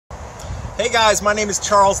Hey guys, my name is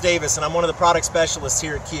Charles Davis and I'm one of the product specialists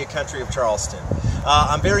here at Kia Country of Charleston.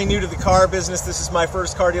 I'm very new to the car business. This is my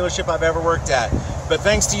first car dealership I've ever worked at. But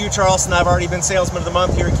thanks to you, Charleston, I've already been Salesman of the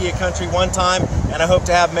Month here at Kia Country one time, and I hope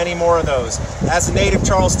to have many more of those. As a native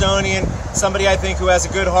Charlestonian, somebody I think who has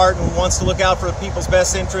a good heart and wants to look out for the people's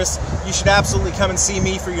best interests, you should absolutely come and see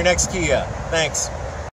me for your next Kia. Thanks.